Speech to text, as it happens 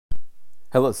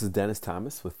Hello, this is Dennis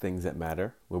Thomas with Things That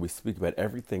Matter, where we speak about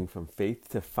everything from faith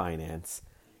to finance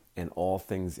and all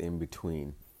things in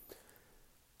between.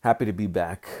 Happy to be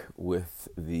back with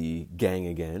the gang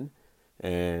again,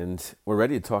 and we're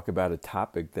ready to talk about a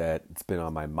topic that's been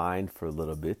on my mind for a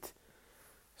little bit.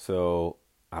 So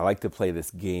I like to play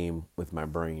this game with my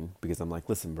brain because I'm like,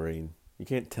 listen, brain, you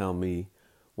can't tell me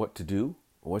what to do,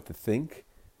 or what to think,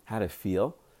 how to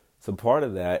feel. So part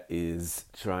of that is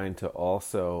trying to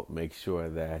also make sure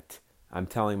that I'm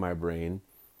telling my brain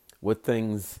what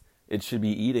things it should be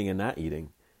eating and not eating.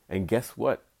 And guess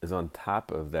what is on top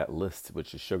of that list,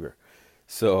 which is sugar.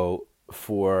 So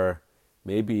for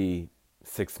maybe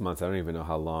 6 months, I don't even know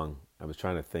how long, I was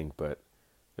trying to think, but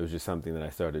it was just something that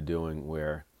I started doing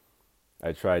where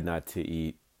I tried not to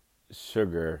eat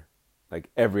sugar like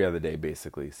every other day,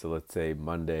 basically. So let's say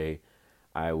Monday,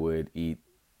 I would eat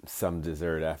some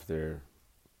dessert after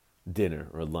dinner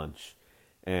or lunch.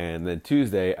 And then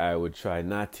Tuesday, I would try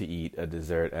not to eat a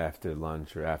dessert after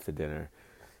lunch or after dinner.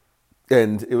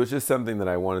 And it was just something that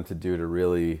I wanted to do to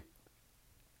really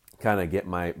kind of get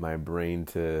my brain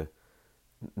to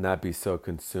not be so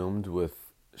consumed with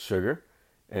sugar.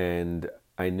 And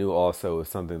I knew also it was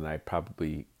something that I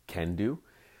probably can do.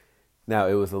 Now,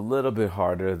 it was a little bit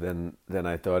harder than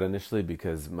I thought initially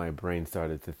because my brain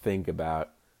started to think about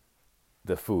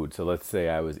the food. So let's say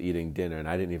I was eating dinner and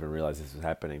I didn't even realize this was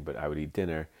happening, but I would eat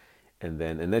dinner and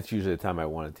that's usually the time I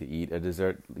wanted to eat a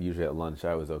dessert. Usually at lunch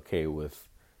I was okay with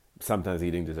sometimes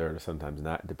eating dessert or sometimes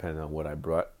not, depending on what I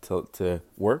brought to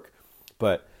work.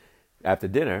 But after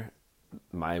dinner,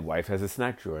 my wife has a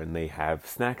snack drawer and they have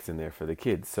snacks in there for the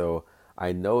kids. So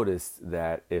I noticed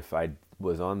that if I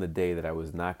was on the day that I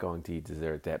was not going to eat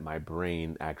dessert, that my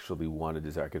brain actually wanted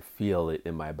dessert. I could feel it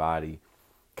in my body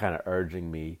kind of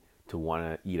urging me to want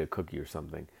to eat a cookie or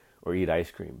something or eat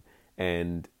ice cream.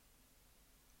 And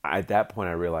at that point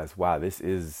I realized, wow, this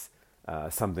is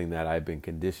something that I've been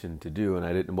conditioned to do,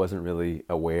 and wasn't really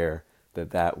aware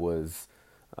that that was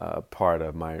part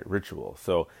of my ritual.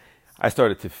 So I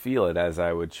started to feel it as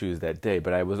I would choose that day,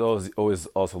 but I was always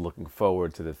also looking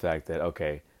forward to the fact that,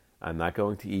 okay, I'm not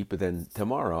going to eat, but then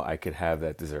tomorrow I could have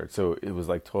that dessert. So it was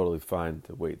like totally fine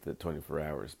to wait the 24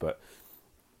 hours. But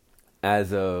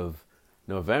as of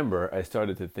November, I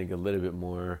started to think a little bit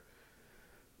more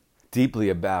deeply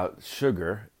about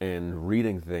sugar and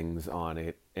reading things on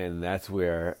it. And that's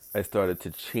where I started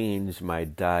to change my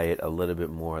diet a little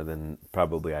bit more than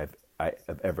probably I've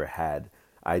ever had.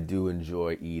 I do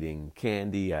enjoy eating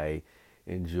candy. I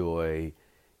enjoy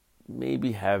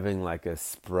maybe having like a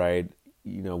Sprite.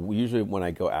 You know, usually when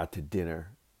I go out to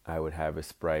dinner, I would have a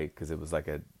Sprite because it was like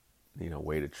a,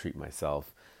 way to treat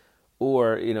myself.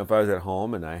 Or, if I was at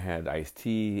home and I had iced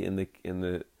tea in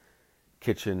the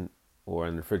kitchen or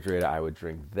in the refrigerator, I would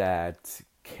drink that.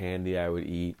 Candy I would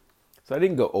eat. So I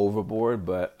didn't go overboard,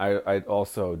 but I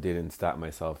also didn't stop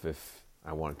myself if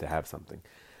I wanted to have something.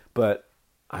 But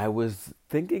I was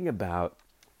thinking about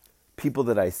people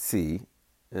that I see,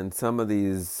 and some of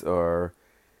these are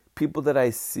people that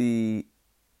I see,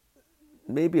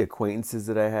 maybe acquaintances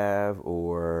that I have,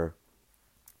 or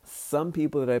some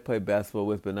people that I play basketball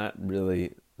with, but not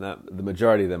really, not the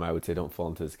majority of them I would say don't fall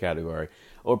into this category,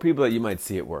 or people that you might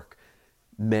see at work.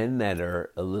 Men that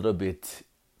are a little bit,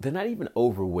 they're not even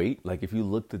overweight. Like if you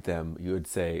looked at them, you would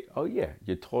say, oh yeah,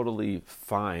 you're totally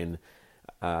fine.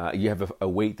 You have a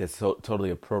weight that's totally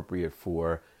appropriate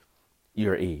for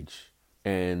your age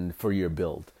and for your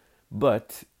build.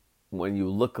 But when you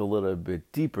look a little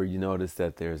bit deeper, you notice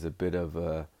that there's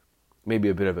maybe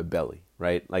a bit of a belly,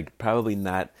 right? Like probably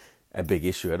not a big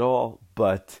issue at all,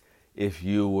 but if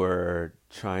you were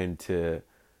trying to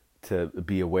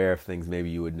be aware of things, maybe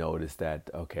you would notice that,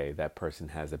 okay, that person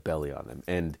has a belly on them.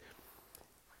 And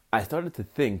I started to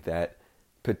think that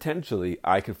potentially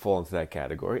I could fall into that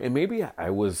category. And maybe I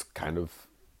was kind of,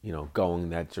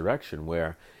 going that direction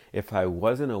where if I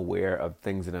wasn't aware of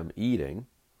things that I'm eating,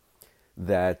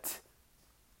 that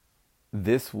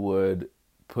this would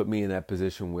put me in that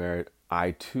position where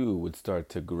I too would start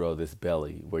to grow this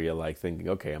belly, where you're like thinking,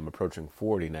 okay, I'm approaching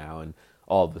 40 now, and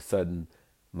all of a sudden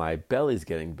my belly's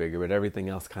getting bigger, but everything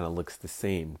else kind of looks the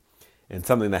same. And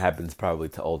something that happens probably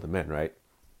to older men, right?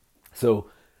 So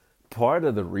part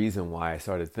of the reason why I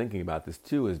started thinking about this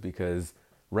too is because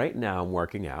right now I'm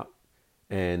working out,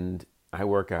 and I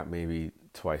work out maybe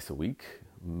twice a week.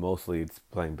 Mostly it's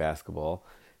playing basketball,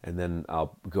 and then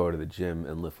I'll go to the gym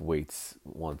and lift weights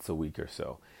once a week or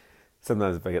so.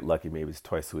 Sometimes if I get lucky, maybe it's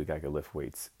twice a week I could lift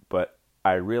weights. But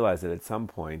I realize that at some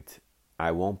point I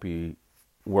won't be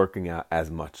working out as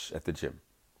much at the gym,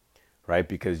 right?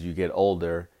 Because you get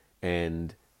older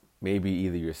and maybe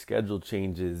either your schedule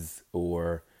changes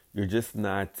or you're just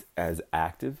not as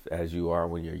active as you are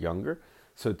when you're younger.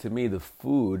 So to me, the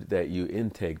food that you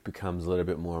intake becomes a little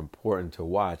bit more important to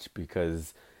watch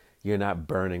because you're not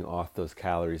burning off those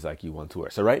calories like you want to.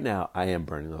 So right now, I am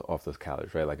burning off those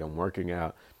calories, right? Like I'm working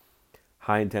out,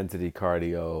 high intensity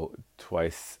cardio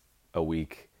twice a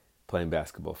week, playing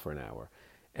basketball for an hour,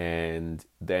 and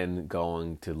then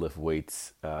going to lift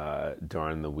weights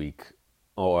during the week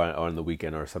or on the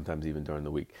weekend or sometimes even during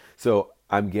the week. So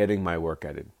I'm getting my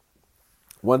workout in.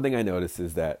 One thing I noticed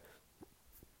is that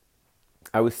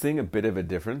I was seeing a bit of a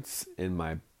difference in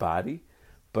my body,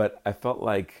 but I felt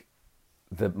like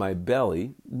that my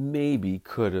belly maybe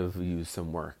could have used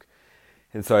some work.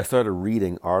 And so I started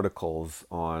reading articles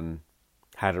on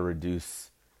how to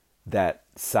reduce that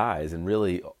size and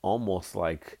really almost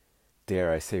like,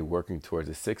 dare I say, working towards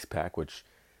a six-pack, which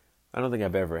I don't think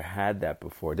I've ever had that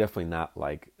before. Definitely not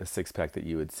like a six-pack that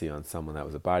you would see on someone that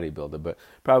was a bodybuilder, but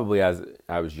probably as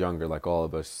I was younger, like all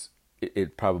of us,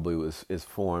 it probably is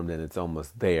formed and it's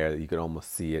almost there. You could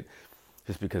almost see it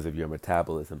just because of your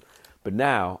metabolism. But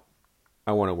now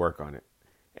I want to work on it.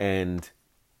 And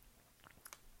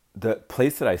the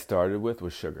place that I started with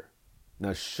was sugar.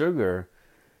 Now, sugar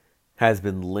has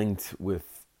been linked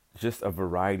with just a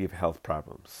variety of health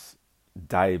problems: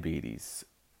 diabetes,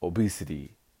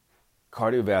 obesity,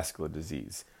 cardiovascular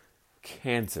disease,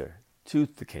 cancer,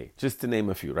 tooth decay, just to name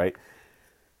a few, right?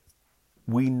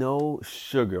 We know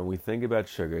sugar, when we think about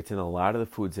sugar, it's in a lot of the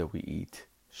foods that we eat.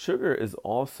 Sugar is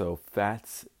also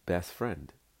fat's best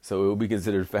friend. So it will be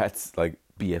considered fat's like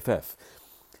BFF.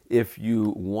 If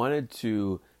you wanted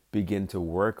to begin to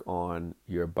work on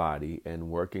your body and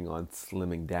working on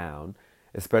slimming down,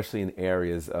 especially in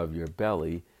areas of your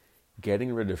belly,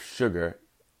 getting rid of sugar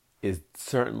is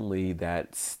certainly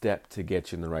that step to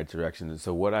get you in the right direction. And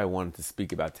so what I wanted to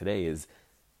speak about today is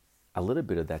a little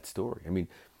bit of that story. I mean,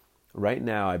 right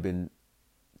now I've been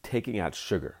taking out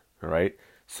sugar, all right?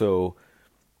 So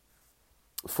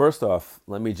first off,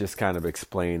 let me just kind of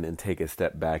explain and take a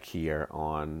step back here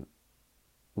on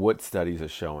what studies are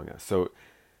showing us. So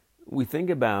we think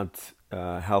about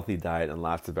a healthy diet and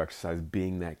lots of exercise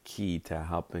being that key to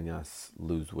helping us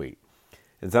lose weight.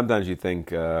 And sometimes you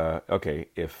think, okay,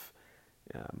 if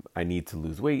I need to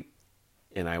lose weight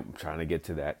and I'm trying to get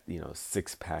to that,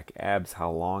 six-pack abs,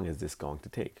 how long is this going to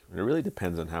take? And it really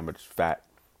depends on how much fat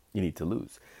you need to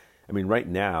lose. I mean, right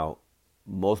now,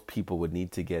 most people would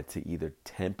need to get to either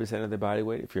 10% of their body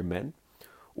weight if you're men,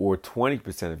 or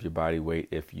 20% of your body weight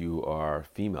if you are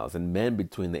females. And men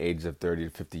between the ages of 30 to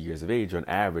 50 years of age, on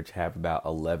average, have about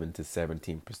 11 to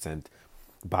 17%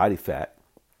 body fat.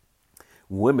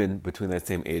 Women between that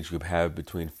same age group have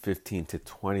between 15 to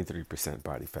 23%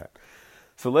 body fat.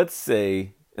 So let's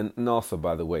say, and also,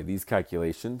 by the way, these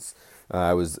calculations,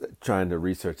 I was trying to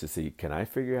research to see, can I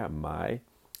figure out my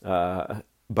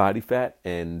body fat?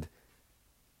 And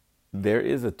there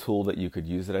is a tool that you could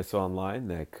use that I saw online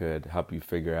that could help you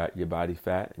figure out your body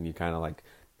fat, and you kind of like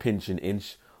pinch an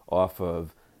inch off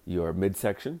of your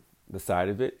midsection, the side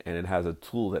of it, and it has a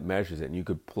tool that measures it. And you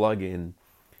could plug in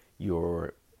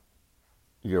your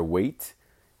weight,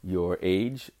 your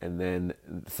age, and then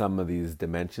some of these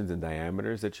dimensions and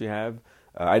diameters that you have.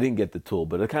 I didn't get the tool,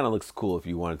 but it kind of looks cool if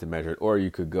you wanted to measure it. Or you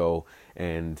could go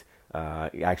and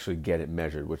actually get it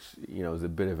measured, which is a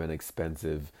bit of an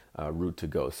expensive route to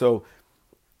go. So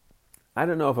I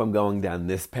don't know if I'm going down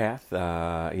this path.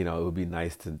 It would be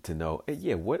nice to know.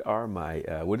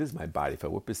 What is my body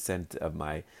fat? What percent of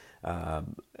my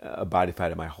body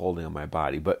fat am I holding on my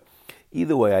body? But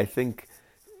either way, I think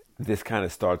this kind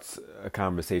of starts a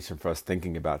conversation for us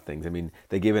thinking about things. I mean,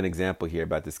 they give an example here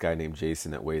about this guy named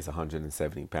Jason that weighs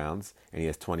 170 pounds and he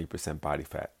has 20% body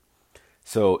fat.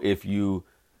 So if you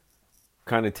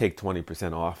kind of take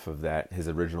 20% off of that, his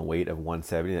original weight of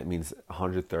 170, that means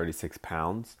 136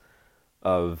 pounds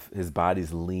of his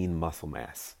body's lean muscle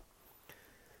mass.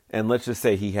 And let's just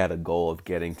say he had a goal of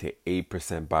getting to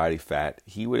 8% body fat.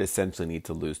 He would essentially need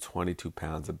to lose 22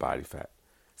 pounds of body fat.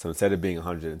 So instead of being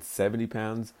 170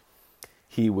 pounds,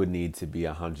 he would need to be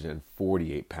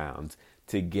 148 pounds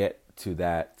to get to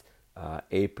that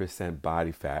 8%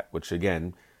 body fat, which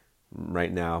again,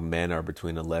 right now, men are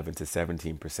between 11 to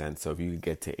 17%. So if you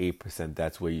get to 8%,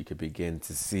 that's where you could begin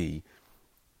to see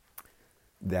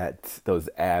that those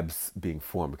abs being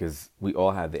formed, because we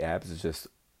all have the abs. It's just,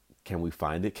 can we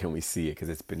find it? Can we see it? Because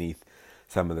it's beneath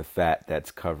some of the fat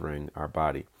that's covering our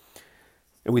body.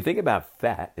 And we think about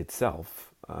fat itself.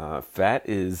 Fat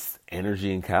is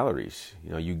energy and calories.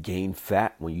 You gain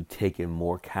fat when you take in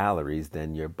more calories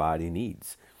than your body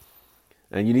needs.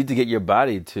 And you need to get your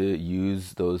body to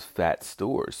use those fat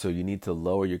stores. So you need to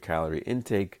lower your calorie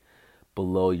intake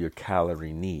below your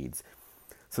calorie needs.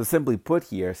 So simply put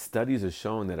here, studies are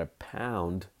showing that a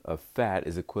pound of fat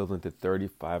is equivalent to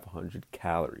 3,500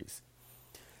 calories.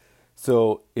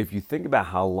 So if you think about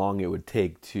how long it would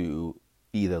take to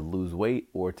either lose weight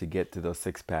or to get to those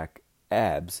six-pack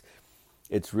abs,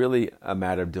 it's really a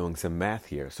matter of doing some math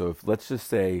here. So if, let's just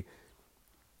say,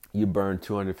 you burn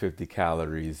 250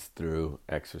 calories through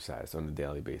exercise on a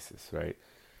daily basis, right?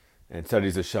 And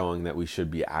studies are showing that we should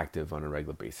be active on a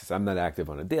regular basis. I'm not active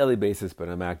on a daily basis, but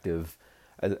I'm active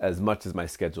as much as my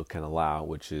schedule can allow,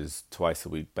 which is twice a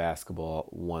week basketball,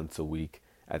 once a week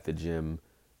at the gym,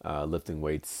 lifting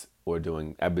weights, or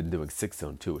I've been doing 6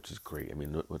 zone too, which is great. I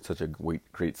mean, it's such a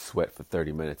great sweat for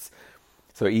 30 minutes.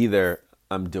 So either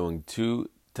I'm doing 2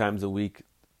 times a week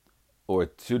or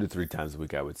 2 to 3 times a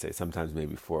week, I would say. Sometimes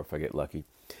maybe 4 if I get lucky.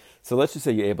 So let's just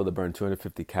say you're able to burn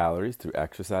 250 calories through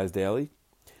exercise daily,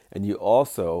 and you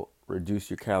also reduce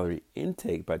your calorie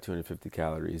intake by 250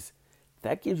 calories.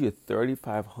 That gives you a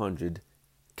 3,500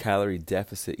 calorie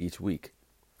deficit each week,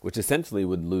 which essentially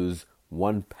would lose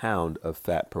 1 pound of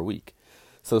fat per week.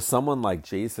 So someone like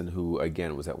Jason, who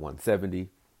again was at 170,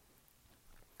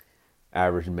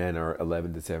 average men are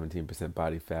 11 to 17%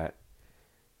 body fat.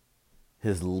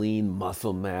 His lean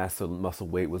muscle mass, so muscle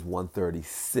weight was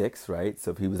 136, right?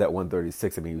 So if he was at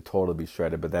 136, I mean, he would totally be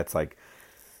shredded, but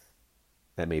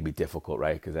that may be difficult,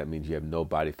 right? Because that means you have no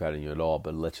body fat in you at all.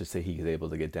 But let's just say he's able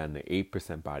to get down to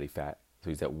 8% body fat. So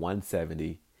he's at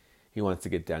 170. He wants to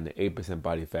get down to 8%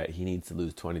 body fat. He needs to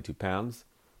lose 22 pounds.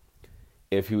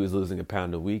 If he was losing a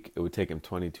pound a week, it would take him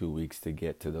 22 weeks to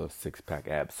get to those six-pack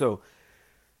abs. So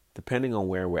depending on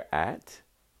where we're at,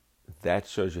 that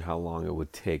shows you how long it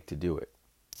would take to do it.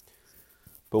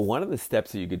 But one of the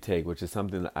steps that you could take, which is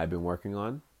something that I've been working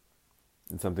on,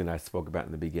 and something I spoke about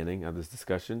in the beginning of this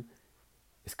discussion,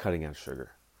 is cutting out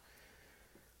sugar.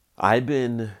 I've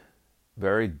been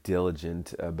very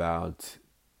diligent about,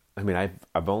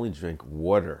 I've only drank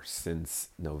water since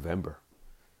November,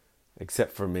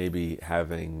 except for maybe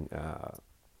having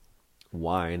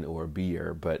wine or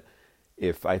beer. But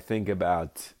if I think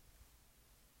about,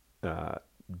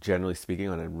 generally speaking,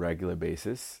 on a regular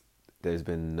basis, there's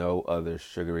been no other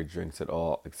sugary drinks at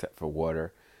all except for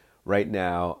water. Right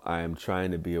now, I'm trying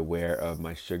to be aware of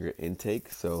my sugar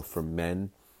intake. So for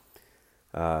men,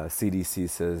 CDC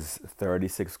says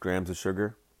 36 grams of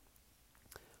sugar.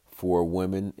 For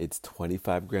women, it's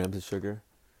 25 grams of sugar.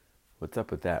 What's up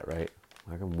with that, right?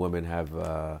 How come women have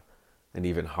an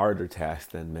even harder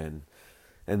task than men?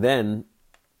 And then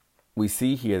we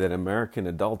see here that American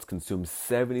adults consume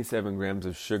 77 grams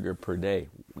of sugar per day.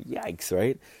 Yikes,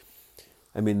 right?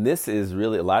 I mean, this is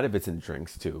really, a lot of it's in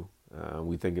drinks too.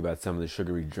 We think about some of the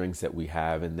sugary drinks that we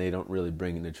have, and they don't really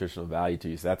bring nutritional value to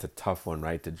you. So that's a tough one,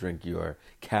 right? To drink your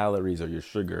calories or your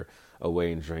sugar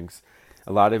away in drinks.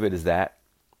 A lot of it is that.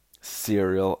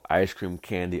 Cereal, ice cream,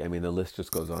 candy. I mean, the list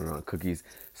just goes on and on. Cookies.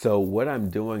 So what I'm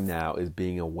doing now is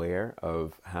being aware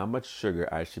of how much sugar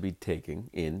I should be taking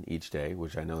in each day,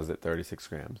 which I know is at 36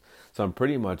 grams. So I'm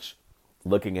pretty much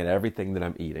looking at everything that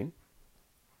I'm eating.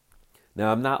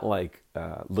 Now, I'm not like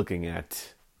looking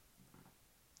at,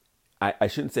 I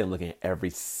shouldn't say I'm looking at every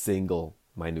single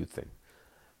minute thing.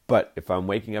 But if I'm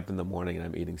waking up in the morning and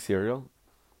I'm eating cereal,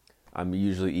 I'm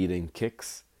usually eating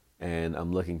Kix. And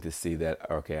I'm looking to see that,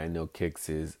 okay, I know Kix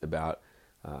is about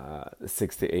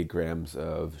 6 to 8 grams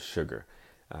of sugar.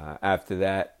 After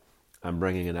that, I'm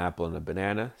bringing an apple and a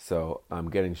banana. So I'm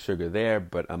getting sugar there,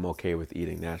 but I'm okay with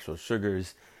eating natural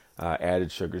sugars.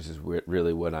 Added sugars is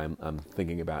really what I'm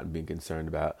thinking about and being concerned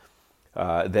about.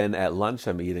 Then at lunch,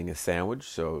 I'm eating a sandwich.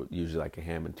 So usually like a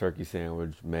ham and turkey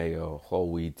sandwich, mayo,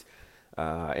 whole wheat.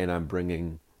 And I'm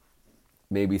bringing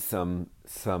maybe some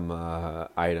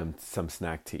item, some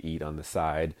snack to eat on the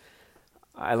side.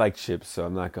 I like chips, so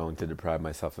I'm not going to deprive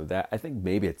myself of that. I think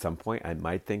maybe at some point I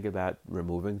might think about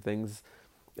removing things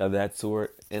of that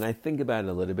sort. And I think about it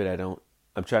a little bit.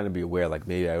 I'm trying to be aware, like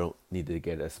maybe I don't need to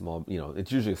get a small,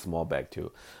 it's usually a small bag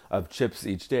too, of chips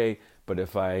each day. But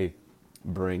if I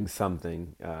bring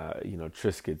something,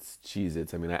 Triscuits,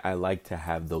 Cheez-Its, I like to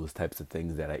have those types of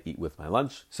things that I eat with my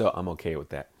lunch. So I'm okay with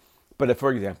that. But if,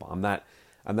 for example, I'm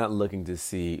not looking to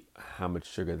see how much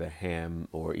sugar the ham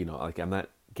or, I'm not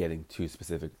getting too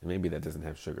specific. Maybe that doesn't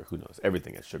have sugar. Who knows?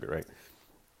 Everything has sugar, right?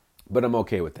 But I'm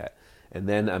okay with that. And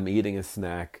then I'm eating a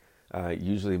snack,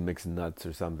 usually mixed nuts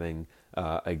or something,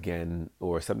 again,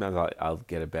 or sometimes I'll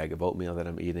get a bag of oatmeal that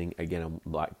I'm eating. Again, I'm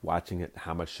like watching it,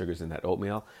 how much sugar's in that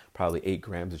oatmeal, probably 8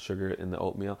 grams of sugar in the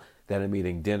oatmeal. Then I'm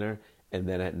eating dinner. And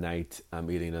then at night,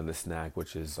 I'm eating another snack,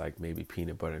 which is like maybe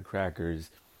peanut butter and crackers,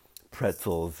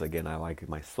 pretzels. Again, I like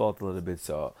my salt a little bit,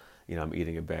 so I'm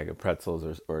eating a bag of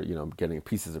pretzels, or I'm getting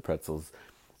pieces of pretzels,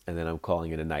 and then I'm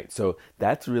calling it a night. So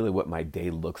that's really what my day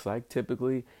looks like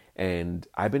typically, and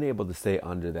I've been able to stay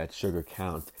under that sugar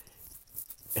count.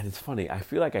 And it's funny, I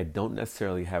feel like I don't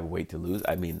necessarily have weight to lose.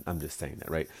 I mean, I'm just saying that,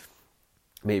 right?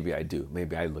 Maybe I do.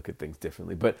 Maybe I look at things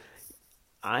differently, but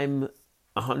I'm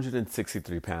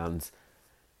 163 pounds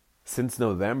since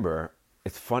November.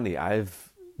 It's funny, I've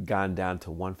gone down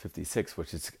to 156,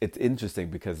 which it's interesting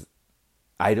because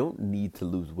I don't need to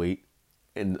lose weight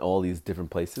in all these different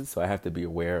places, so I have to be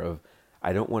aware of.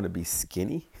 I don't want to be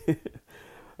skinny.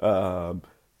 um,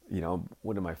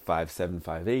 what am I, 5'7",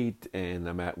 5'8", and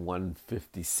I'm at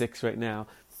 156 right now.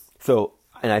 So,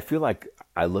 and I feel like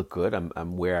I look good.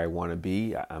 I'm where I want to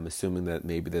be. I'm assuming that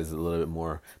maybe there's a little bit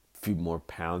more, few more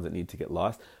pounds that need to get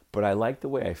lost. But I like the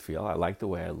way I feel. I like the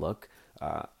way I look.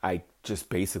 I just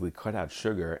basically cut out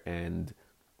sugar and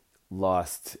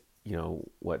lost,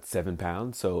 7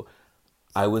 pounds. So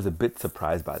I was a bit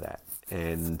surprised by that.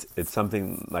 And it's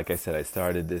something, like I said, I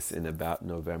started this in about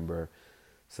November.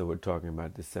 So we're talking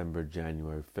about December,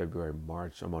 January, February,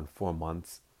 March. I'm on 4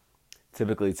 months.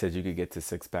 Typically it says you could get to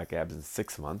 6-pack abs in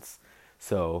 6 months.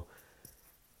 So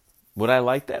would I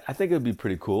like that? I think it would be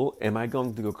pretty cool. Am I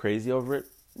going to go crazy over it?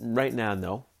 Right now,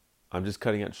 no. I'm just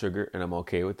cutting out sugar, and I'm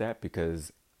okay with that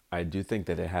because I do think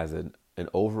that it has an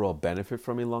overall benefit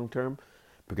for me long term.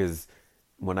 Because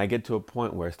when I get to a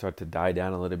point where I start to die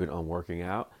down a little bit on working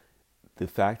out, the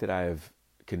fact that I've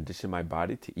conditioned my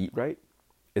body to eat right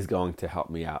is going to help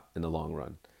me out in the long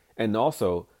run. And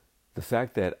also the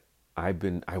fact that I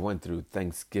went through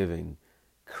Thanksgiving,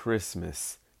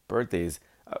 Christmas, birthdays,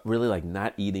 really like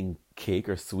not eating cake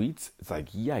or sweets. It's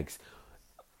like, yikes.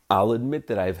 I'll admit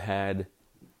that I've had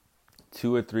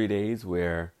 2 or 3 days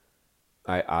where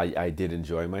I did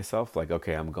enjoy myself. Like,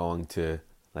 okay, I'm going to,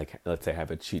 like, let's say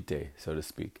have a cheat day, so to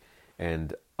speak,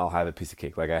 and I'll have a piece of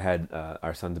cake. Like I had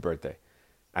our son's birthday.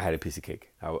 I had a piece of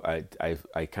cake.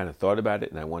 I kind of thought about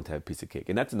it and I wanted to have a piece of cake.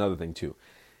 And that's another thing too.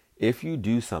 If you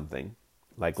do something,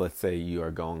 like let's say you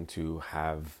are going to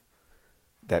have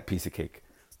that piece of cake,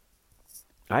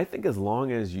 I think as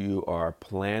long as you are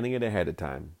planning it ahead of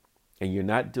time and you're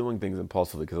not doing things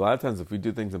impulsively, because a lot of times if we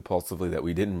do things impulsively that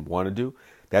we didn't want to do,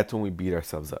 that's when we beat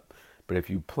ourselves up. But if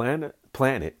you plan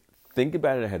it, think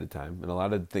about it ahead of time, and a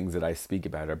lot of the things that I speak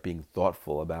about are being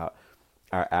thoughtful about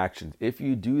our actions. If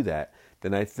you do that,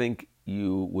 then I think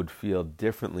you would feel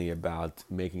differently about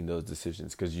making those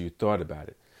decisions because you thought about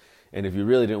it. And if you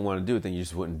really didn't want to do it, then you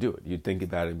just wouldn't do it. You'd think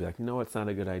about it and be like, no, it's not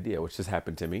a good idea, which just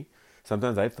happened to me.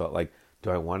 Sometimes I thought, like, do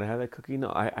I want to have that cookie?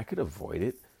 No, I could avoid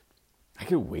it. I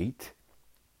could wait.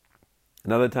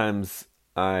 And other times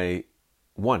I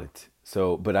want it.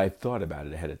 So, but I thought about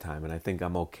it ahead of time, and I think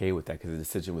I'm okay with that because the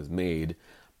decision was made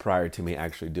prior to me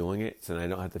actually doing it, so I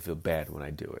don't have to feel bad when I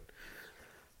do it.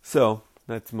 So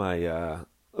that's my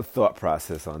thought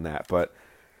process on that. But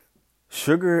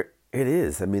sugar, it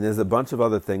is. I mean, there's a bunch of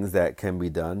other things that can be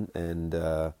done, and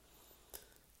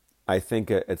I think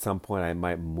at some point I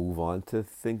might move on to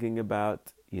thinking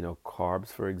about, carbs,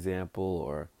 for example,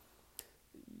 or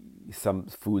some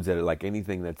foods that are like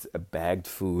anything that's a bagged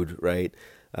food, right?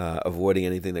 Avoiding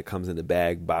anything that comes in a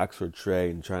bag, box, or tray,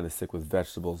 and trying to stick with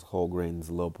vegetables, whole grains,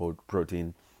 low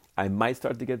protein. I might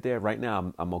start to get there. Right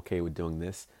now, I'm okay with doing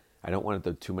this. I don't want to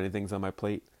throw too many things on my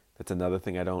plate. That's another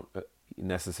thing I don't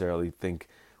necessarily think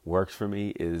works for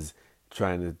me, is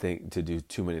trying to do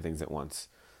too many things at once.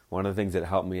 One of the things that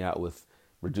helped me out with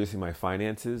reducing my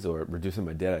finances, or reducing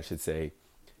my debt, I should say,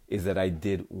 is that I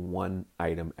did one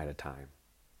item at a time.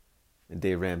 And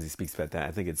Dave Ramsey speaks about that.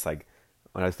 I think it's like,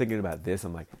 when I was thinking about this,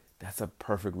 I'm like, that's a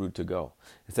perfect route to go.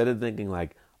 Instead of thinking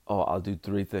like, oh, I'll do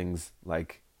 3 things,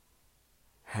 like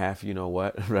half, you know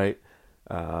what, right?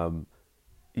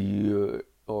 Doing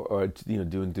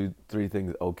 3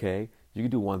 things okay. You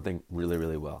can do one thing really,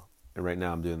 really well. And right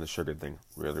now I'm doing the sugar thing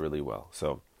really, really well.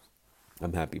 So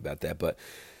I'm happy about that. But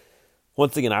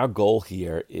once again, our goal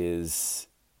here is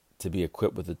to be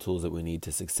equipped with the tools that we need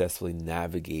to successfully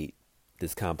navigate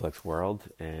this complex world.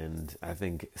 And I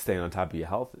think staying on top of your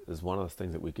health is one of those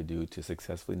things that we could do to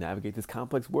successfully navigate this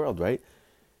complex world, right?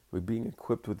 We're being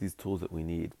equipped with these tools that we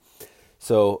need.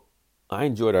 So I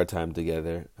enjoyed our time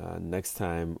together. Next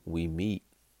time we meet,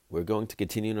 we're going to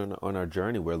continue on our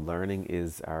journey where learning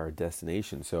is our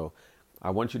destination. So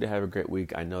I want you to have a great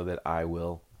week. I know that I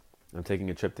will. I'm taking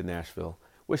a trip to Nashville.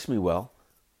 Wish me well.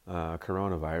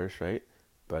 Coronavirus, right?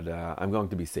 But I'm going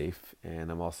to be safe,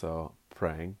 and I'm also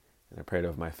praying, and I prayed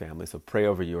over my family. So pray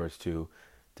over yours too,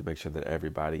 to make sure that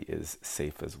everybody is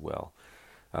safe as well.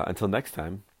 Until next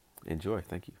time, enjoy.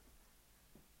 Thank you.